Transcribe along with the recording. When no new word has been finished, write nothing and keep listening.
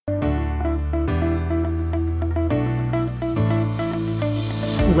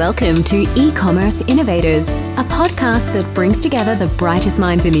Welcome to E-Commerce Innovators, a podcast that brings together the brightest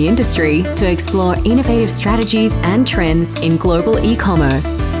minds in the industry to explore innovative strategies and trends in global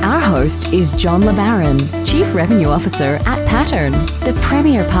e-commerce. Our host is John LeBaron, Chief Revenue Officer at Pattern, the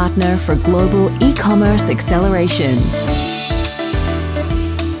premier partner for global e-commerce acceleration.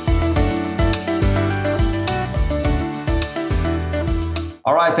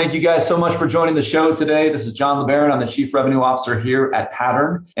 All right, thank you guys so much for joining the show today. This is John LeBaron. I'm the Chief Revenue Officer here at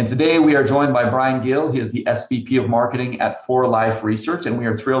Pattern. And today we are joined by Brian Gill. He is the SVP of Marketing at 4Life Research, and we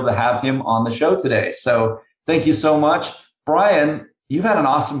are thrilled to have him on the show today. So thank you so much. Brian, you've had an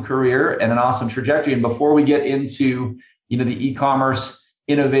awesome career and an awesome trajectory. And before we get into the e-commerce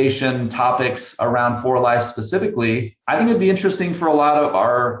innovation topics around 4Life specifically, I think it'd be interesting for a lot of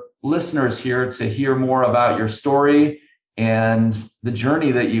our listeners here to hear more about your story and the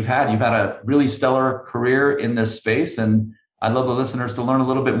journey that you've had. You've had a really stellar career in this space, and I'd love the listeners to learn a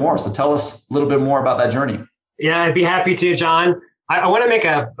little bit more. So tell us a little bit more about that journey. Yeah, I'd be happy to, John. I want to make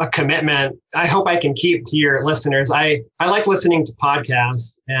a commitment. I hope I can keep to your listeners. I like listening to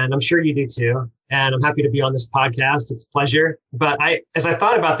podcasts, and I'm sure you do too. And I'm happy to be on this podcast. It's a pleasure. But as I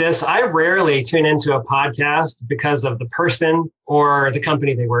thought about this, I rarely tune into a podcast because of the person or the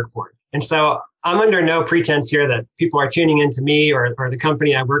company they work for. And so I'm under no pretense here that people are tuning into me or the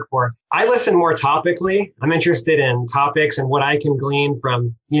company I work for. I listen more topically. I'm interested in topics and what I can glean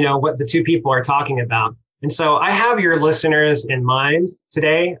from, what the two people are talking about. And so I have your listeners in mind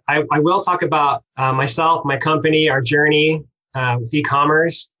today. I will talk about myself, my company, our journey with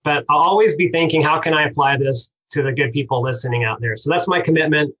e-commerce, but I'll always be thinking, how can I apply this to the good people listening out there? So that's my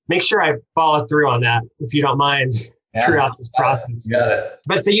commitment. Make sure I follow through on that, if you don't mind. Throughout this process. Got it.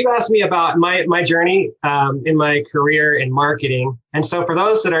 But so you asked me about my journey in my career in marketing. And so for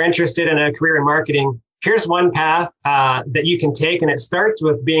those that are interested in a career in marketing, here's one path that you can take. And it starts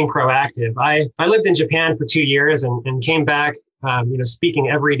with being proactive. I lived in Japan for 2 years and came back, speaking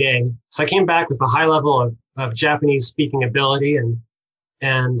every day. So I came back with a high level of Japanese speaking ability.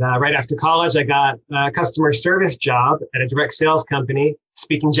 And right after college, I got a customer service job at a direct sales company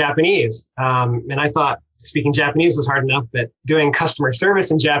speaking Japanese. And I thought, speaking Japanese was hard enough, but doing customer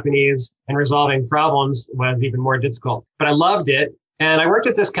service in Japanese and resolving problems was even more difficult. But I loved it. And I worked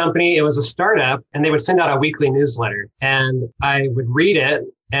at this company. It was a startup, and they would send out a weekly newsletter. And I would read it,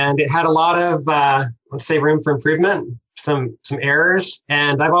 and it had a lot of, let's say, room for improvement, some errors.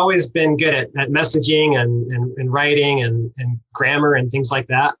 And I've always been good at messaging and writing and grammar and things like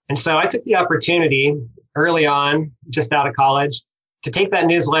that. And so I took the opportunity early on, just out of college, to take that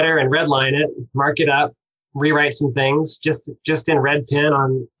newsletter and redline it, mark it up, rewrite some things just in red pen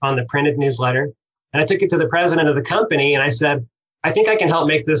on the printed newsletter. And I took it to the president of the company and I said, I think I can help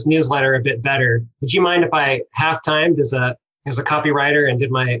make this newsletter a bit better. Would you mind if I half-timed as a copywriter and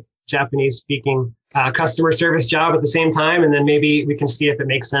did my Japanese speaking customer service job at the same time? And then maybe we can see if it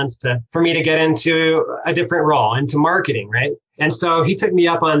makes sense for me to get into a different role, into marketing, right? And so he took me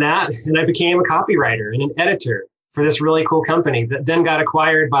up on that, and I became a copywriter and an editor for this really cool company that then got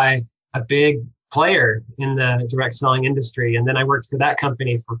acquired by a big player in the direct selling industry. And then I worked for that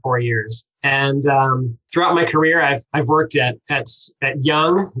company for 4 years. And throughout my career, I've worked at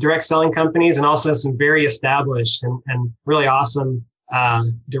young direct selling companies and also some very established and really awesome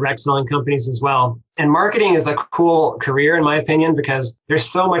direct selling companies as well. And marketing is a cool career, in my opinion, because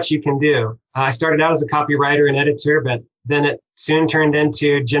there's so much you can do. I started out as a copywriter and editor, but then it soon turned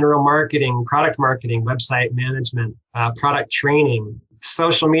into general marketing, product marketing, website management, product training,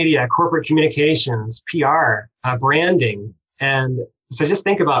 social media, corporate communications, PR, branding. And so just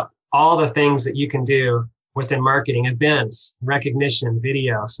think about all the things that you can do within marketing: events, recognition,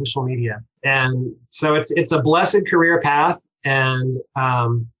 video, social media. And so it's a blessed career path. And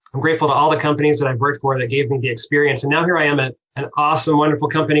I'm grateful to all the companies that I've worked for that gave me the experience. And now here I am at an awesome, wonderful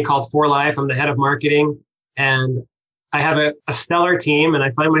company called 4Life. I'm the head of marketing, and I have a stellar team, and I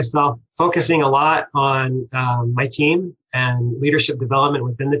find myself focusing a lot on my team and leadership development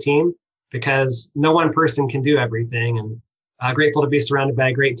within the team, because no one person can do everything. And I'm grateful to be surrounded by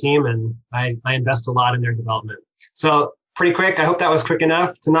a great team, and I invest a lot in their development. So pretty quick. I hope that was quick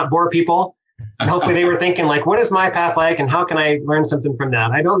enough to not bore people. And hopefully they were thinking, like, what is my path like, and how can I learn something from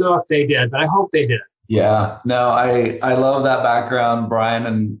that? I don't know if they did, but I hope they did. Yeah, no, I love that background, Brian.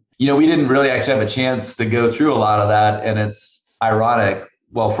 And, we didn't really actually have a chance to go through a lot of that. And it's ironic.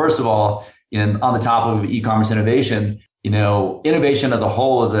 Well, first of all, on the top of e-commerce innovation, innovation as a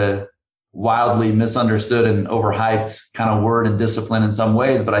whole is a wildly misunderstood and overhyped kind of word and discipline in some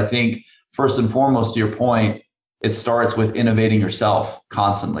ways. But I think first and foremost, to your point, it starts with innovating yourself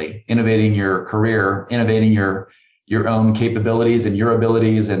constantly, innovating your career, innovating your your own capabilities and your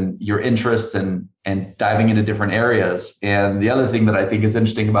abilities and your interests and diving into different areas. And the other thing that I think is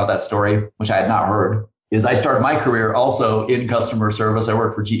interesting about that story, which I had not heard, is I started my career also in customer service. I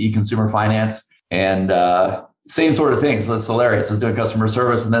worked for GE Consumer Finance, and same sort of thing. So it's hilarious. I was doing customer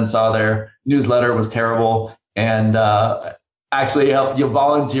service and then saw their newsletter was terrible, and actually you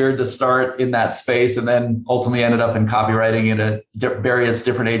volunteered to start in that space, and then ultimately ended up in copywriting at various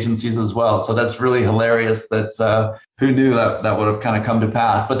different agencies as well. So that's really hilarious. That who knew that would have kind of come to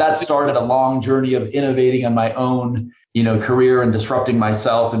pass. But that started a long journey of innovating on my own, career and disrupting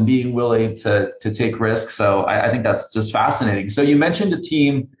myself and being willing to take risks. So I think that's just fascinating. So you mentioned a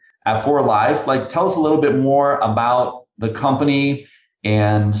team at 4Life. Like, tell us a little bit more about the company.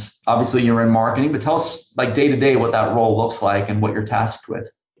 And obviously you're in marketing, but tell us like day to day what that role looks like and what you're tasked with.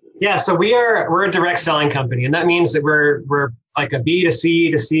 Yeah, so we're a direct selling company, and that means that we're like a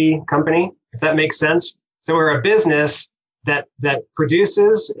B2C to C company, if that makes sense. So we're a business that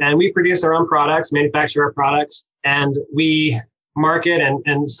produces, and we produce our own products, manufacture our products, and we market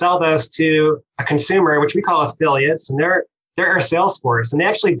and sell those to a consumer, which we call affiliates, and they're our sales force, and they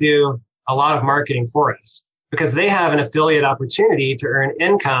actually do a lot of marketing for us, because they have an affiliate opportunity to earn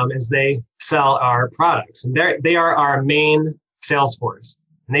income as they sell our products. And they are our main sales force,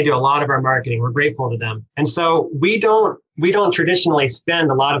 and they do a lot of our marketing. We're grateful to them. And so we don't traditionally spend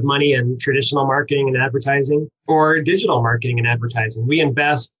a lot of money in traditional marketing and advertising or digital marketing and advertising. We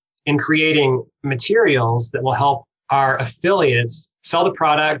invest in creating materials that will help our affiliates sell the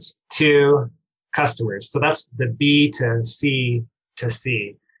product to customers. So that's the B to C to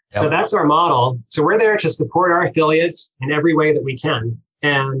C. So that's our model. So we're there to support our affiliates in every way that we can.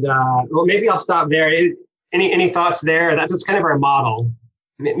 And well, maybe I'll stop there. Any thoughts there? That's kind of our model.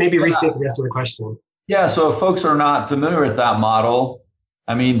 Maybe restate the rest of the question. Yeah. So if folks are not familiar with that model,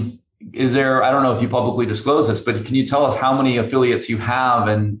 I mean, is there, I don't know if you publicly disclose this, but can you tell us how many affiliates you have?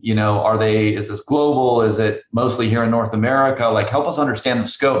 And, is this global? Is it mostly here in North America? Like, help us understand the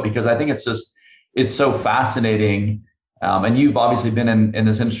scope, because I think it's so fascinating. And you've obviously been in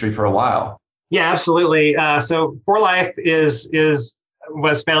this industry for a while. Yeah, absolutely. So 4Life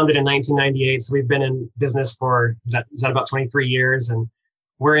was founded in 1998. So we've been in business for, is that about 23 years? And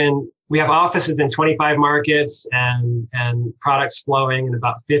we have offices in 25 markets and products flowing in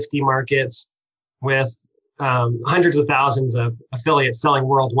about 50 markets, with hundreds of thousands of affiliates selling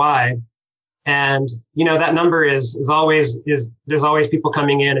worldwide. And, that number is always, there's always people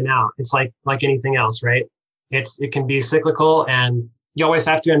coming in and out. It's like anything else, right? It can be cyclical, and you always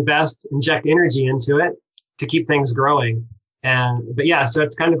have to inject energy into it to keep things growing. But yeah, so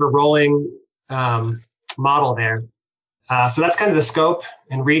it's kind of a rolling model there. So that's kind of the scope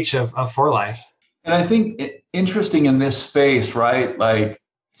and reach of 4Life. And I think interesting in this space, right? Like,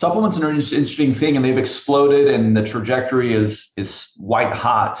 supplements are an interesting thing, and they've exploded, and the trajectory is white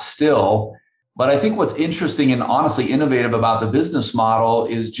hot still. But I think what's interesting and honestly innovative about the business model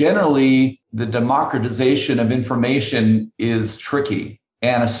is generally the democratization of information is tricky.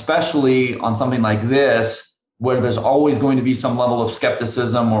 And especially on something like this, where there's always going to be some level of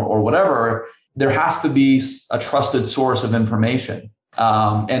skepticism or whatever, there has to be a trusted source of information.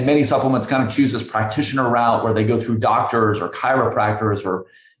 And many supplements kind of choose this practitioner route where they go through doctors or chiropractors or,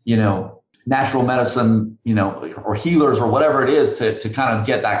 natural medicine, or healers or whatever it is to kind of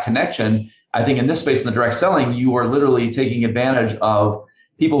get that connection. I think in this space, in the direct selling, you are literally taking advantage of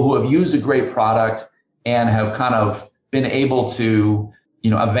people who have used a great product and have kind of been able to,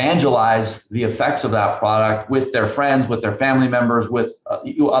 evangelize the effects of that product with their friends, with their family members, with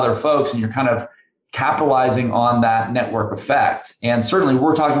other folks, and you're kind of capitalizing on that network effect. And certainly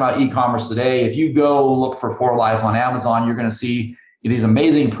we're talking about e-commerce today. If you go look for 4Life on Amazon, you're going to see these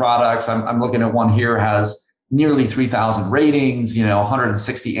amazing products. I'm looking at one here, has nearly 3,000 ratings,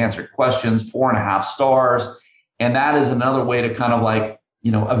 160 answered questions, 4.5 stars. And that is another way to kind of like,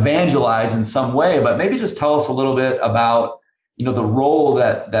 evangelize in some way. But maybe just tell us a little bit about, the role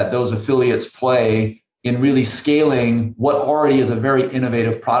that those affiliates play in really scaling what already is a very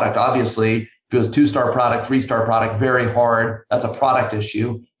innovative product. Obviously, if it was 2-star product, 3-star product, very hard. That's a product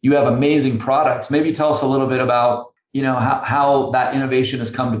issue. You have amazing products. Maybe tell us a little bit about, how that innovation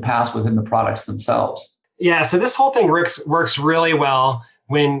has come to pass within the products themselves. Yeah, so this whole thing works really well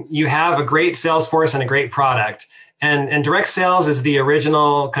when you have a great sales force and a great product. And direct sales is the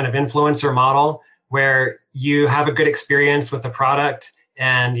original kind of influencer model, where you have a good experience with the product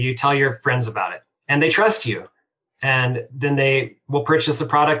and you tell your friends about it and they trust you. And then they will purchase the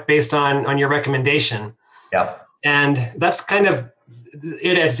product based on your recommendation. Yep. And that's kind of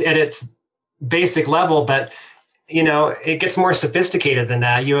it at its basic level, but it gets more sophisticated than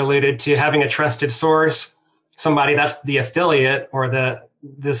that. You alluded to having a trusted source. somebody that's the affiliate or the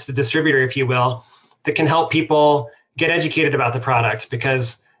distributor, if you will, that can help people get educated about the product,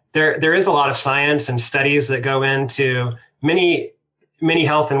 because there is a lot of science and studies that go into many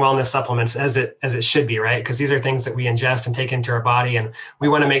health and wellness supplements, as it should be, right? Because these are things that we ingest and take into our body, and we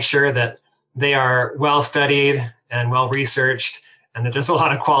want to make sure that they are well studied and well researched, and that there's a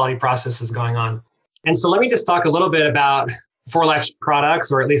lot of quality processes going on. And so let me just talk a little bit about 4Life's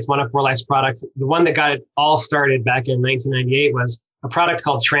products, or at least one of 4Life's products. The one that got it all started back in 1998 was a product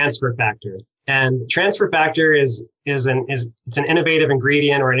called Transfer Factor. And Transfer Factor it's an innovative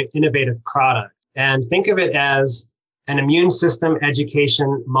ingredient or an innovative product. And think of it as an immune system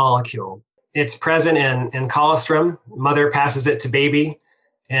education molecule. It's present in colostrum. Mother passes it to baby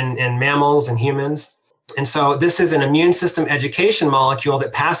in mammals and humans. And so this is an immune system education molecule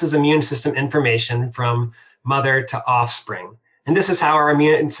that passes immune system information from mother to offspring. And this is how our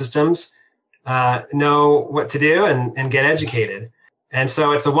immune systems know what to do and get educated. And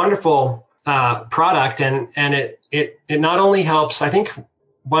so it's a wonderful product, and it not only helps. I think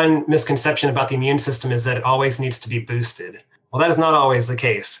one misconception about the immune system is that it always needs to be boosted. Well, that is not always the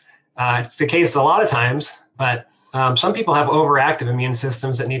case. It's the case a lot of times, but some people have overactive immune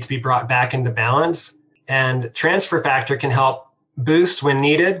systems that need to be brought back into balance. And Transfer Factor can help boost when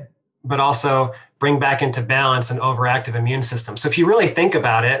needed, but also bring back into balance an overactive immune system. So if you really think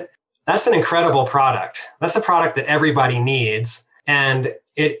about it, that's an incredible product. That's a product that everybody needs. And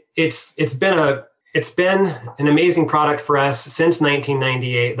it's been an amazing product for us since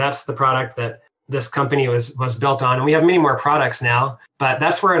 1998. That's the product that this company was built on. And we have many more products now, but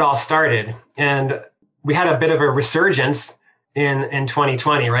that's where it all started. And we had a bit of a resurgence in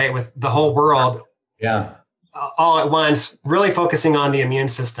 2020, right? With the whole world all at once, really focusing on the immune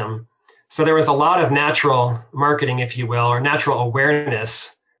system. So there was a lot of natural marketing, if you will, or natural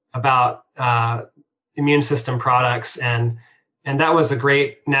awareness about immune system products. And that was a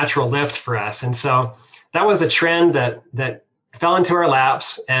great natural lift for us. And so that was a trend that fell into our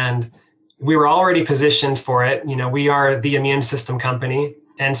laps, and we were already positioned for it. You know, we are the immune system company.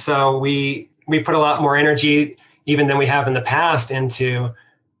 And so we put a lot more energy, even than we have in the past, into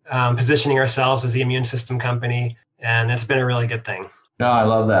positioning ourselves as the immune system company. And it's been a really good thing. No, I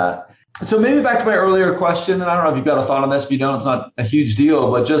love that. So maybe back to my earlier question, and I don't know if you've got a thought on this. If you don't, it's not a huge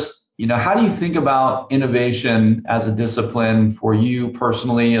deal, but just, how do you think about innovation as a discipline for you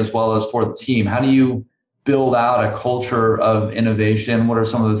personally, as well as for the team? How do you build out a culture of innovation? What are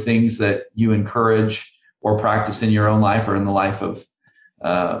some of the things that you encourage or practice in your own life or in the life of,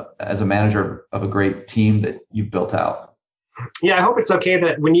 as a manager of a great team that you've built out? Yeah, I hope it's okay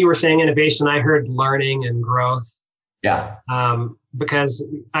that when you were saying innovation, I heard learning and growth. Yeah. Because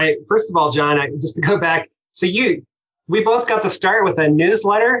first of all, John, just to go back, so we both got to start with a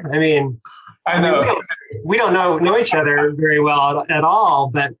newsletter. I mean, we don't know each other very well at all,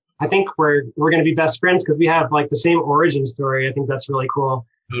 but I think we're going to be best friends because we have like the same origin story. I think that's really cool.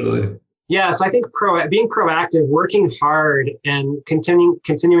 Totally. Yeah. So I think being proactive, working hard, and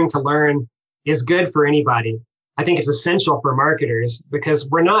continuing to learn is good for anybody. I think it's essential for marketers because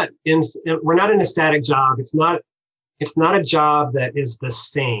we're not in a static job. It's not a job that is the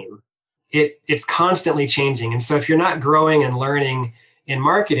same. It's constantly changing. And so if you're not growing and learning in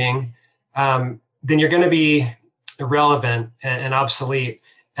marketing, then you're going to be irrelevant and obsolete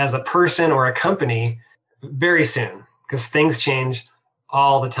as a person or a company very soon, because things change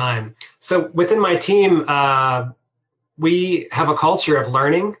all the time. So within my team, we have a culture of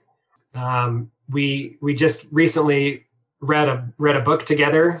learning. We just recently read a book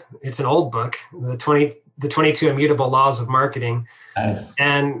together. It's an old book, the 22 Immutable Laws of Marketing. Nice.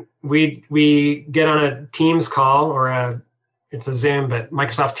 And we get on a Teams call, or it's a Zoom, but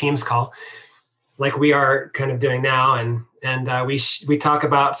Microsoft Teams call, like we are kind of doing now. And we talk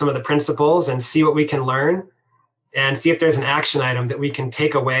about some of the principles and see what we can learn and see if there's an action item that we can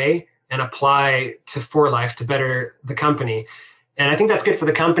take away and apply to 4Life to better the company. And I think that's good for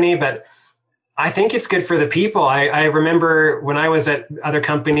the company, but I think it's good for the people. I remember when I was at other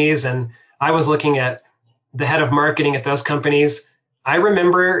companies and I was looking at the head of marketing at those companies, I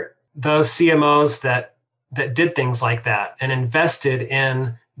remember those CMOs that did things like that and invested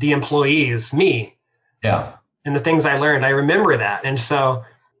in the employees, me. Yeah. And the things I learned, I remember that. And so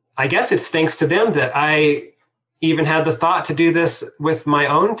I guess it's thanks to them that I even had the thought to do this with my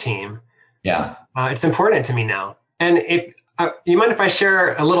own team. Yeah. It's important to me now. And if you mind if I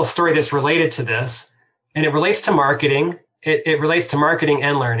share a little story that's related to this? And it relates to marketing. It relates to marketing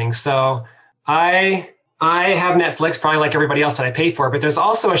and learning. So I have Netflix, probably like everybody else that I pay for, but there's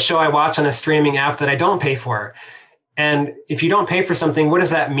also a show I watch on a streaming app that I don't pay for. And if you don't pay for something, what does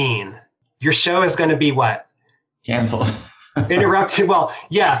that mean? Your show is going to be what? Canceled. Interrupted. Well,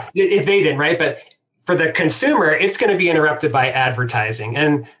 yeah, if they didn't, right? But for the consumer, it's going to be interrupted by advertising.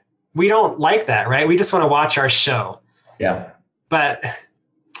 And we don't like that, right? We just want to watch our show. Yeah. But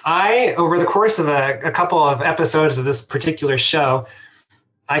over the course of a couple of episodes of this particular show,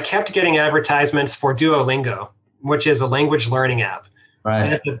 I kept getting advertisements for Duolingo, which is a language learning app.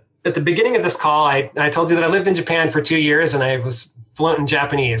 Right. And at the beginning of this call, I told you that I lived in Japan for 2 years and I was fluent in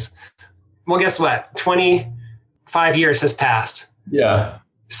Japanese. Well, guess what? 25 years has passed. Yeah.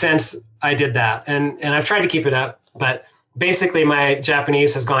 Since I did that. And I've tried to keep it up, but basically my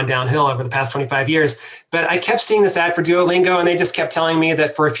Japanese has gone downhill over the past 25 years. But I kept seeing this ad for Duolingo and they just kept telling me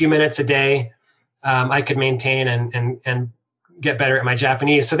that for a few minutes a day, I could maintain and get better at my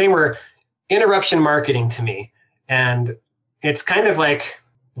Japanese. So they were interruption marketing to me. And it's kind of like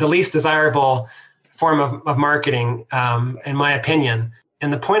the least desirable form of marketing, in my opinion.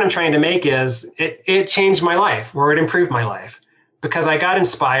 And the point I'm trying to make is it changed my life, or it improved my life, because I got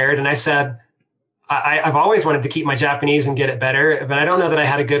inspired and I said, I've always wanted to keep my Japanese and get it better, but I don't know that I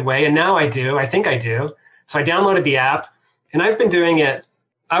had a good way. And now I do. I think I do. So I downloaded the app and I've been doing it,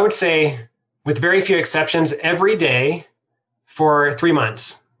 I would say, with very few exceptions, every day for 3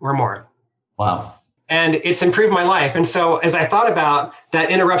 months or more. Wow. And it's improved my life. And so as I thought about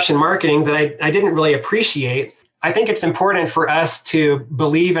that interruption marketing that I didn't really appreciate, I think it's important for us to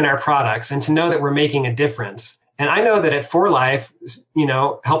believe in our products and to know that we're making a difference. And I know that at 4Life,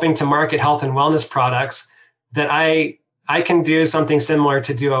 helping to market health and wellness products, that I can do something similar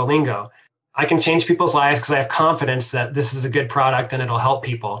to Duolingo. I can change people's lives because I have confidence that this is a good product and it'll help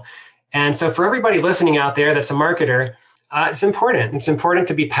people. And so for everybody listening out there that's a marketer, it's important. It's important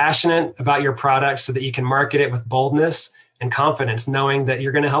to be passionate about your product so that you can market it with boldness and confidence, knowing that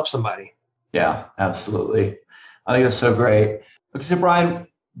you're going to help somebody. Yeah, absolutely. I think that's so great. Okay, so Brian,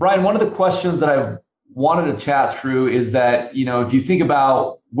 one of the questions that I wanted to chat through is that, if you think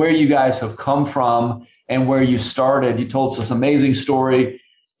about where you guys have come from and where you started, you told us this amazing story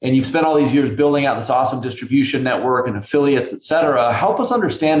and you've spent all these years building out this awesome distribution network and affiliates, et cetera. Help us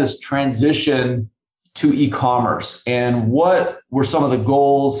understand this transition to e-commerce and what were some of the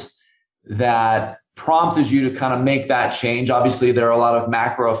goals that prompted you to kind of make that change. Obviously, there are a lot of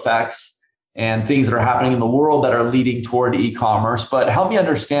macro effects and things that are happening in the world that are leading toward e-commerce. But help me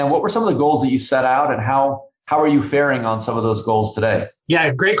understand, what were some of the goals that you set out and how are you faring on some of those goals today?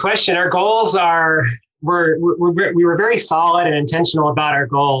 Yeah, great question. Our goals we were very solid and intentional about our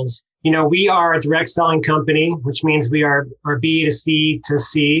goals. We are a direct selling company, which means we are B2C to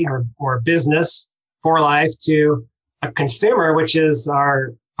C or business 4Life to a consumer, which is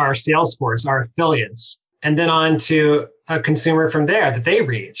our sales force, our affiliates, and then on to a consumer from there that they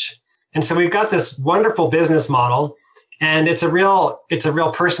reach. And so we've got this wonderful business model, and it's a real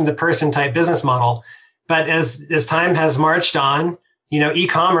person-to-person type business model. But as time has marched on,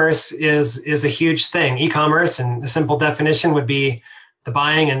 e-commerce is a huge thing. E-commerce, and a simple definition would be the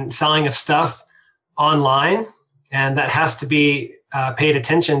buying and selling of stuff online, and that has to be paid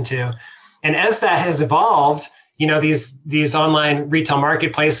attention to. And as that has evolved, these online retail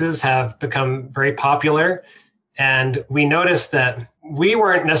marketplaces have become very popular, and we noticed that we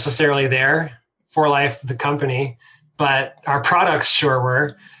weren't necessarily there, 4Life, the company, but our products sure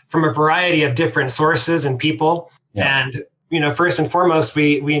were, from a variety of different sources and people. Yeah. And, first and foremost,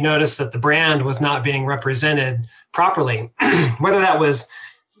 we noticed that the brand was not being represented properly, whether that was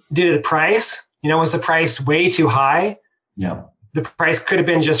due to the price, was the price way too high? Yeah. The price could have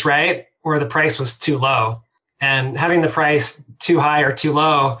been just right, or the price was too low. And having the price too high or too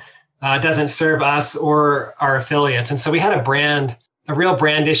low doesn't serve us or our affiliates. And so we had a real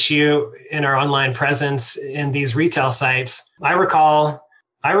brand issue in our online presence in these retail sites. I recall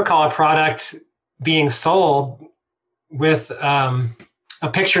a product being sold with a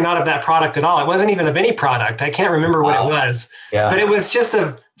picture not of that product at all. It wasn't even of any product. I can't remember what it was, but it was just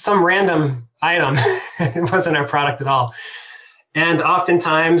some random item. It wasn't our product at all. And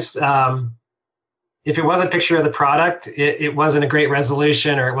oftentimes, if it was a picture of the product, it wasn't a great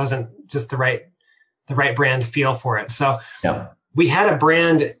resolution, or it wasn't just the right brand feel for it. So we had a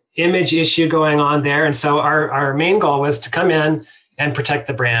brand image issue going on there. And so our main goal was to come in and protect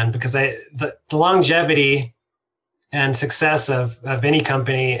the brand, because the longevity and success of any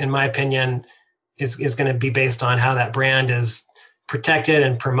company, in my opinion, is going to be based on how that brand is protected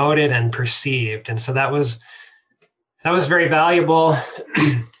and promoted and perceived. And so that was very valuable.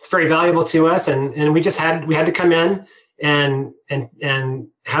 It's very valuable to us. And we had to come in and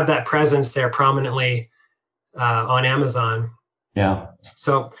have that presence there prominently on Amazon. Yeah.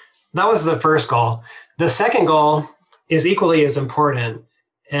 So that was the first goal. The second goal is equally as important.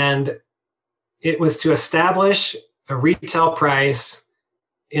 And it was to establish a retail price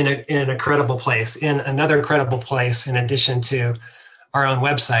in a credible place, in another credible place, in addition to our own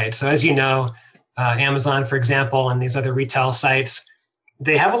website. So as you know, Amazon, for example, and these other retail sites,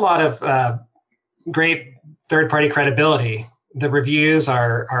 they have a lot of great third-party credibility. The reviews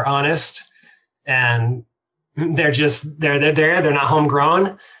are honest, and they're there. They're not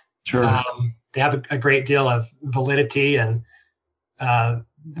homegrown. Sure. They have a great deal of validity, and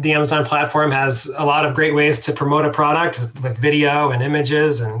the Amazon platform has a lot of great ways to promote a product with video and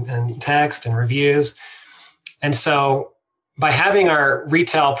images and text and reviews. And so by having our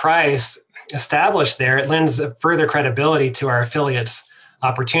retail price established there, it lends a further credibility to our affiliates'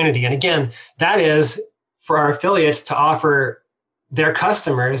 opportunity. And again, that is for our affiliates to offer their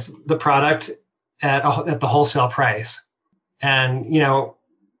customers the product at the wholesale price. And,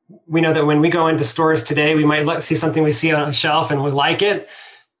 we know that when we go into stores today, we might see something we see on a shelf and we like it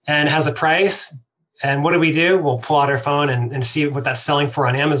and it has a price. And what do? We'll pull out our phone and see what that's selling for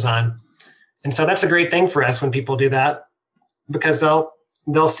on Amazon. And so that's a great thing for us when people do that, because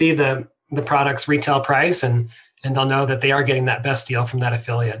they'll see the product's retail price and they'll know that they are getting that best deal from that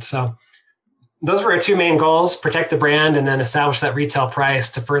affiliate. So those were our two main goals: protect the brand and then establish that retail price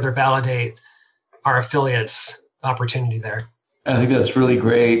to further validate our affiliates' opportunity there. I think that's really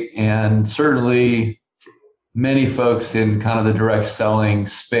great. And certainly many folks in kind of the direct selling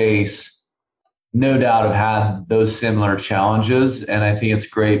space, no doubt, have had those similar challenges. And I think it's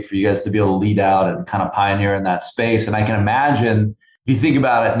great for you guys to be able to lead out and kind of pioneer in that space. And I can imagine, if you think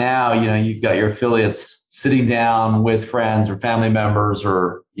about it now, you've got your affiliates sitting down with friends or family members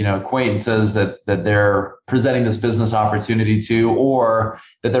or, acquaintances that they're presenting this business opportunity to, or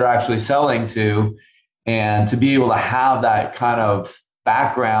that they're actually selling to. And to be able to have that kind of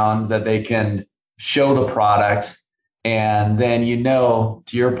background that they can show the product. And then, to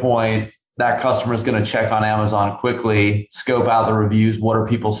your point, that customer is going to check on Amazon quickly, scope out the reviews. What are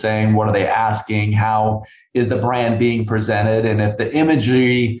people saying? What are they asking? How is the brand being presented? And if the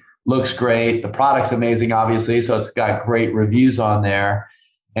imagery looks great, the product's amazing, obviously, so it's got great reviews on there.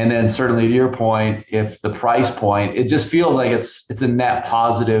 And then certainly to your point, if the price point, it just feels like it's a net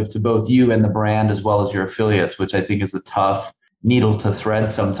positive to both you and the brand as well as your affiliates, which I think is a tough needle to thread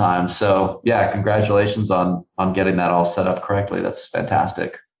sometimes. So yeah, congratulations on getting that all set up correctly. That's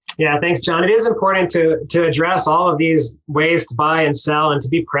fantastic. Yeah, thanks, John. It is important to address all of these ways to buy and sell and to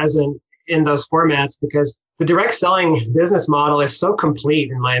be present in those formats, because the direct selling business model is so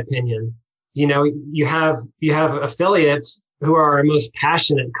complete, in my opinion. You have affiliates who are our most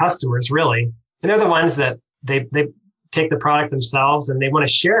passionate customers, really. And they're the ones that they take the product themselves and they want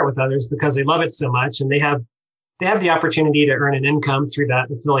to share it with others because they love it so much, and they have the opportunity to earn an income through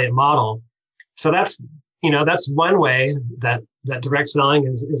that affiliate model. So that's one way that direct selling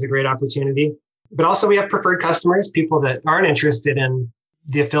is a great opportunity. But also we have preferred customers, people that aren't interested in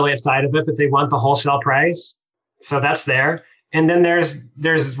the affiliate side of it, but they want the wholesale price. So that's there. And then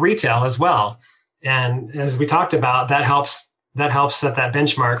there's retail as well. And as we talked about, that helps set that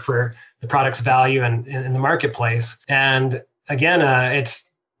benchmark for the product's value in the marketplace. And again, it's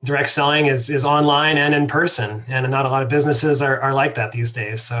direct selling is online and in person, and not a lot of businesses are like that these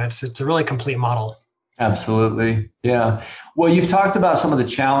days. So it's a really complete model. Absolutely. Yeah. Well, you've talked about some of the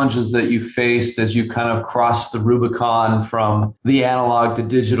challenges that you faced as you kind of crossed the Rubicon from the analog to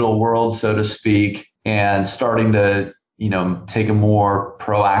digital world, so to speak, and starting to, take a more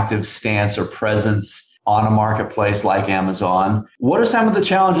proactive stance or presence on a marketplace like Amazon. What are some of the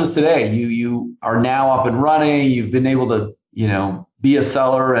challenges today? You are now up and running. You've been able to, be a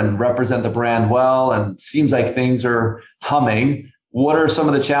seller and represent the brand well, and it seems like things are humming. What are some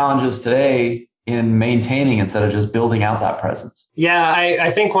of the challenges today in maintaining instead of just building out that presence? Yeah,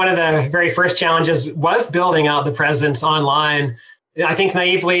 I think one of the very first challenges was building out the presence online. I think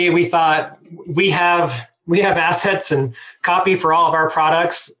naively we thought we have assets and copy for all of our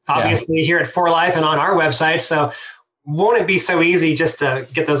products, obviously here at For Life and on our website. So won't it be so easy just to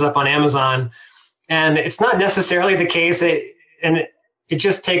get those up on Amazon? And it's not necessarily the case. It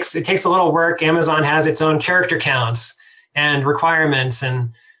takes a little work. Amazon has its own character counts and requirements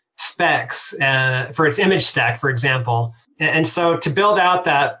and specs for its image stack, for example. And so to build out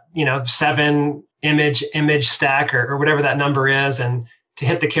that, 7 image stack or whatever that number is, and to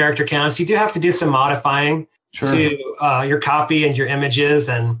hit the character counts, you do have to do some modifying to your copy and your images.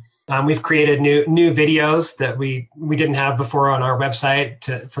 And we've created new videos that we didn't have before on our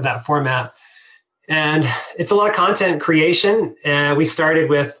website for that format. And it's a lot of content creation. We started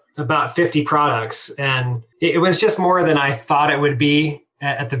with about 50 products, and it was just more than I thought it would be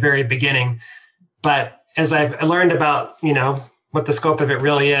at the very beginning. But as I've learned about, what the scope of it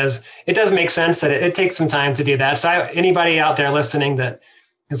really is, it does make sense that it takes some time to do that. So anybody out there listening that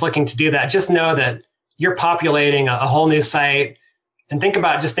is looking to do that, just know that you're populating a whole new site. And think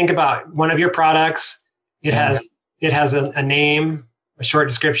about one of your products. It has a name, a short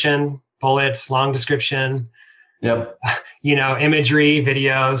description, bullets, long description, imagery,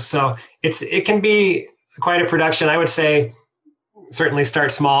 videos. So it can be quite a production. I would say certainly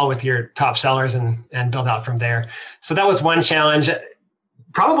start small with your top sellers and build out from there. So that was one challenge.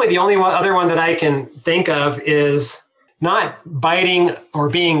 Probably the only other one that I can think of is not biting or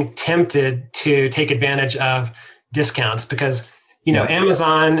being tempted to take advantage of discounts, because,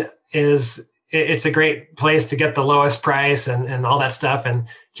 Amazon it's a great place to get the lowest price and all that stuff. And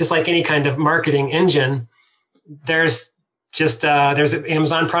just like any kind of marketing engine, there's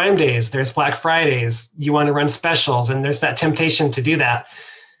Amazon Prime Days, there's Black Fridays, you want to run specials, and there's that temptation to do that.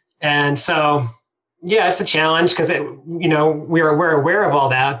 And so, it's a challenge because we're aware of all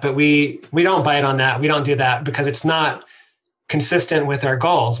that, but we don't bite on that. We don't do that because it's not consistent with our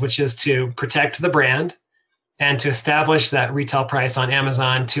goals, which is to protect the brand and to establish that retail price on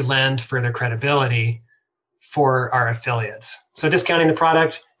Amazon to lend further credibility for our affiliates. So discounting the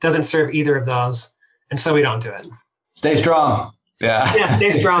product doesn't serve either of those. And so we don't do it. Stay strong. Yeah,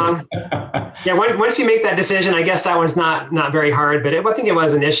 stay strong. Once you make that decision, I guess that one's not very hard, but I think it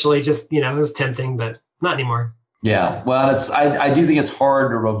was initially just, it was tempting, but not anymore. Yeah, well, I do think it's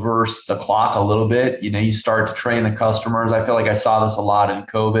hard to reverse the clock a little bit. You start to train the customers. I feel like I saw this a lot in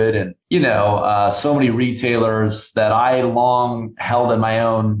COVID, and so many retailers that I long held in my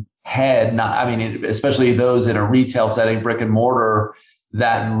own head. Especially those in a retail setting, brick and mortar,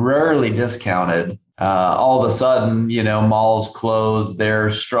 that rarely discounted. All of a sudden, malls closed,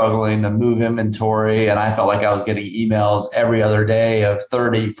 they're struggling to move inventory. And I felt like I was getting emails every other day of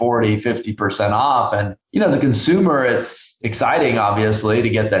 30, 40, 50% off. And, as a consumer, it's exciting, obviously, to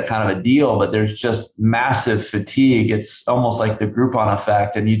get that kind of a deal, but there's just massive fatigue. It's almost like the Groupon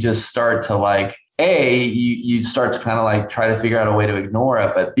effect. And you just start to you start to kind of try to figure out a way to ignore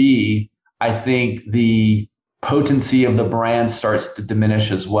it. But B, I think the potency of the brand starts to diminish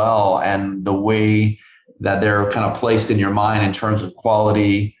as well. And the way that they're kind of placed in your mind in terms of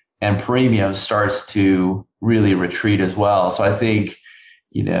quality and premium starts to really retreat as well. So I think,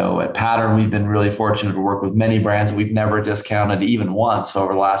 at Pattern, we've been really fortunate to work with many brands that we've never discounted even once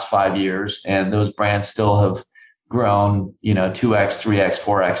over the last 5 years. And those brands still have grown, 2x, 3x,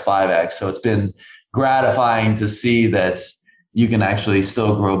 4x, 5x. So it's been gratifying to see that you can actually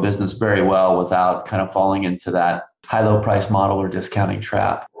still grow business very well without kind of falling into that high-low price model or discounting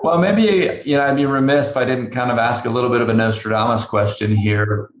trap. Well, maybe, I'd be remiss if I didn't kind of ask a little bit of a Nostradamus question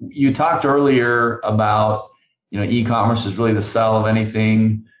here. You talked earlier about, e-commerce is really the sell of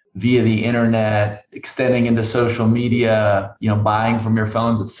anything via the internet, extending into social media, buying from your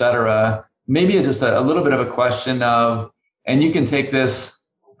phones, et cetera. Maybe just a little bit of a question of, and you can take this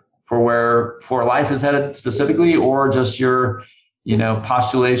for where For Life is headed specifically, or just your,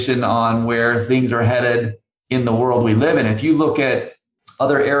 postulation on where things are headed in the world we live in. If you look at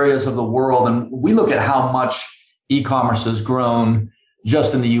other areas of the world, and we look at how much e-commerce has grown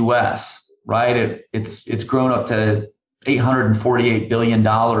just in the US, right? It's grown up to $848 billion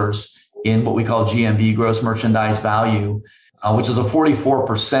in what we call GMV, gross merchandise value, which is a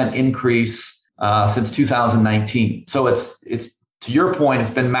 44% increase since 2019. So it's to your point,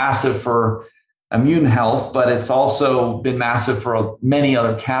 it's been massive for immune health, but it's also been massive for many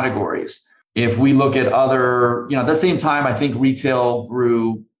other categories. If we look at other, at the same time, I think retail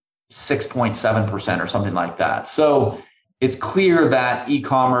grew 6.7% or something like that. So it's clear that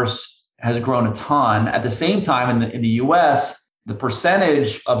e-commerce has grown a ton. At the same time, in the US, the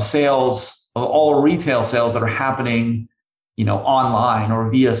percentage of sales, of all retail sales that are happening, online or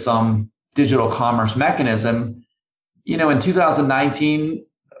via some digital commerce mechanism, in 2019,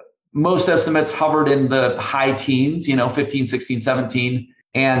 most estimates hovered in the high teens, 15, 16, 17.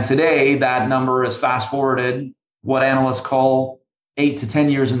 And today that number is fast forwarded, what analysts call 8 to 10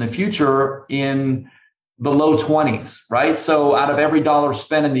 years in the future, in the low 20s, right? So out of every dollar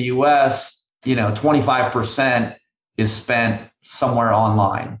spent in the US, 25% is spent somewhere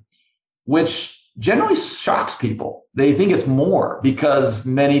online, which generally shocks people. They think it's more because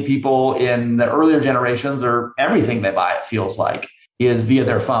many people in the earlier generations, or everything they buy, it feels like, is via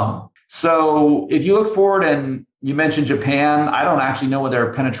their phone. So if you look forward, and you mentioned Japan, I don't actually know what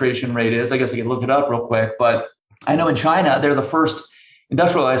their penetration rate is. I guess I could look it up real quick, but I know in China, they're the first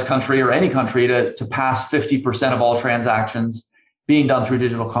industrialized country, or any country, to pass 50% of all transactions being done through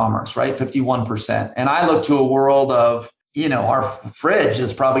digital commerce, right? 51%. And I look to a world of our fridge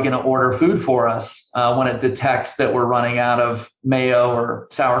is probably going to order food for us when it detects that we're running out of mayo or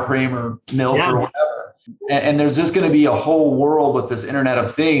sour cream or milk or whatever. And there's just going to be a whole world with this Internet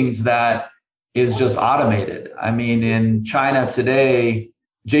of Things that is just automated. I mean, in China today,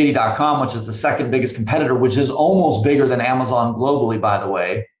 JD.com, which is the second biggest competitor, which is almost bigger than Amazon globally, by the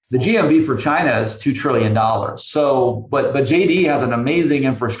way, the GMV for China is $2 trillion. So, but JD has an amazing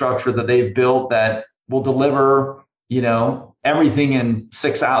infrastructure that they've built that will deliver, everything in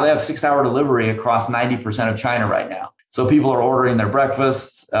 6 hours. They have 6-hour delivery across 90% of China right now. So people are ordering their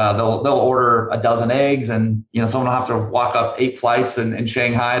breakfast. They'll order a dozen eggs, and someone will have to walk up 8 flights in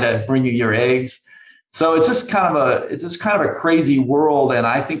Shanghai to bring you your eggs. So it's just kind of a crazy world, and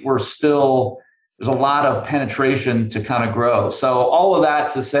I think there's a lot of penetration to kind of grow. So all of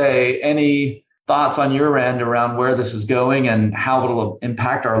that to say, any thoughts on your end around where this is going and how it'll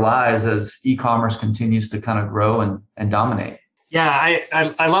impact our lives as e-commerce continues to kind of grow and dominate? Yeah,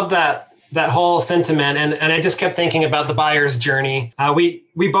 I love that whole sentiment. And I just kept thinking about the buyer's journey.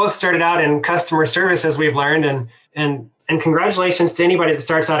 We both started out in customer service, as we've learned, and congratulations to anybody that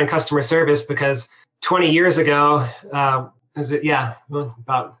starts out in customer service, because 20 years ago, about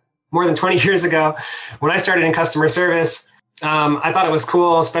more than 20 years ago, when I started in customer service, I thought it was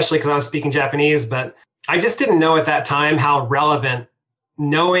cool, especially because I was speaking Japanese, but I just didn't know at that time how relevant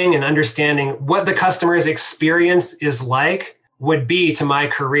knowing and understanding what the customer's experience is like would be to my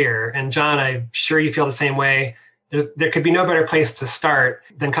career. And John, I'm sure you feel the same way. There could be no better place to start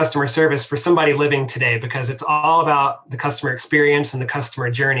than customer service for somebody living today, because it's all about the customer experience and the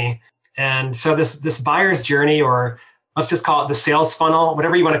customer journey. And so this buyer's journey, or let's just call it the sales funnel,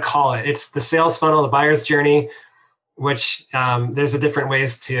 whatever you want to call it. It's the sales funnel, the buyer's journey, which there's different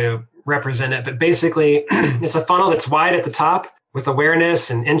ways to represent it. But basically, it's a funnel that's wide at the top with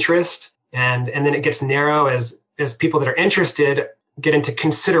awareness and interest. And then it gets narrow as people that are interested get into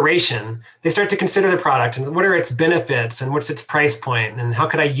consideration. They start to consider the product and what are its benefits and what's its price point and how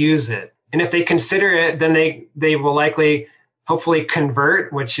could I use it? And if they consider it, then they will likely, hopefully,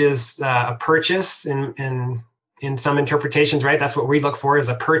 convert, which is a purchase in some interpretations, right? That's what we look for, is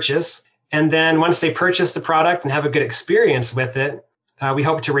a purchase. And then once they purchase the product and have a good experience with it, we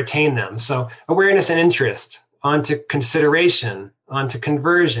hope to retain them. So awareness and interest, onto consideration, onto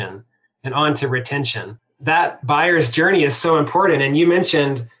conversion, and onto retention. That buyer's journey is so important. And you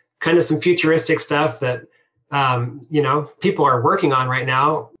mentioned kind of some futuristic stuff that people are working on right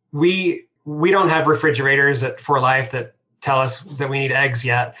now. We don't have refrigerators at For Life that tell us that we need eggs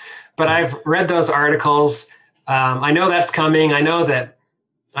yet, but I've read those articles. I know that's coming. I know that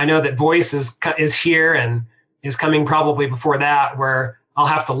voice is here and is coming probably before that, where I'll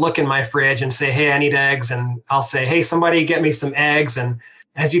have to look in my fridge and say, hey, I need eggs. And I'll say, hey, somebody get me some eggs. And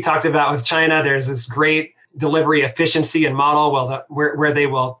as you talked about with China, there's this great delivery efficiency and model where they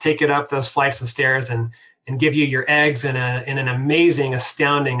will take it up those flights of stairs and give you your eggs in an amazing,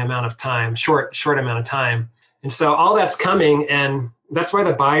 astounding amount of time, short amount of time. And so all that's coming, and that's why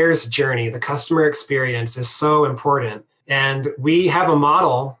the buyer's journey, the customer experience, is so important. And we have a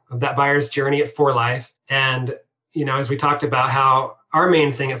model of that buyer's journey at For Life. And, as we talked about, how our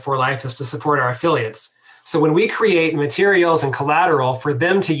main thing at For Life is to support our affiliates. So when we create materials and collateral for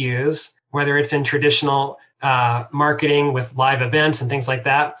them to use, whether it's in traditional marketing with live events and things like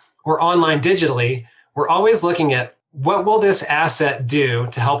that, or online digitally, we're always looking at what will this asset do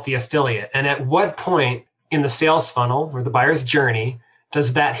to help the affiliate? And at what point in the sales funnel or the buyer's journey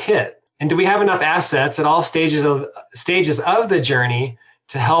does that hit? And do we have enough assets at all stages of the journey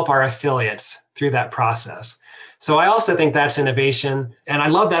to help our affiliates through that process? So I also think that's innovation. And I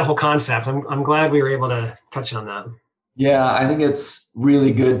love that whole concept. I'm glad we were able to touch on that. Yeah, I think it's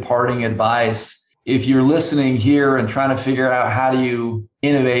really good parting advice. If you're listening here and trying to figure out how do you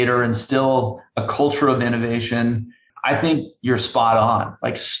innovate or instill a culture of innovation, I think you're spot on.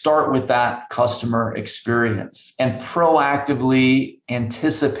 Like, start with that customer experience and proactively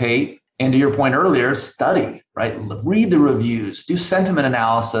anticipate. And to your point earlier, study, right? Read the reviews, do sentiment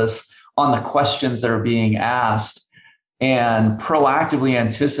analysis on the questions that are being asked, and proactively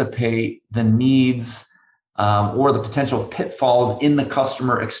anticipate the needs or the potential pitfalls in the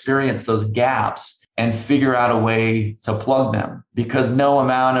customer experience, those gaps, and figure out a way to plug them. Because no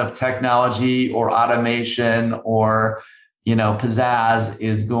amount of technology or automation or pizzazz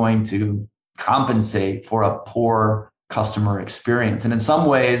is going to compensate for a poor customer experience. And in some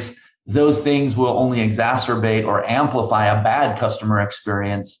ways, those things will only exacerbate or amplify a bad customer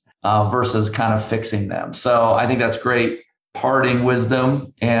experience versus kind of fixing them. So I think that's great parting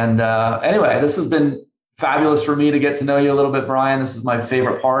wisdom. And anyway, this has been fabulous for me to get to know you a little bit, Brian. This is my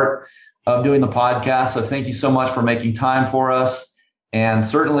favorite part of doing the podcast. So thank you so much for making time for us. And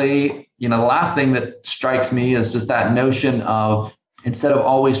certainly, the last thing that strikes me is just that notion of, instead of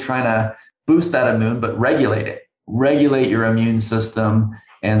always trying to boost that immune, but regulate your immune system.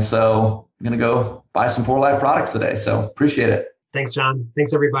 And so I'm going to go buy some 4Life products today. So appreciate it. Thanks, John.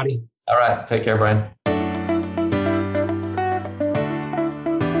 Thanks, everybody. All right. Take care, Brian.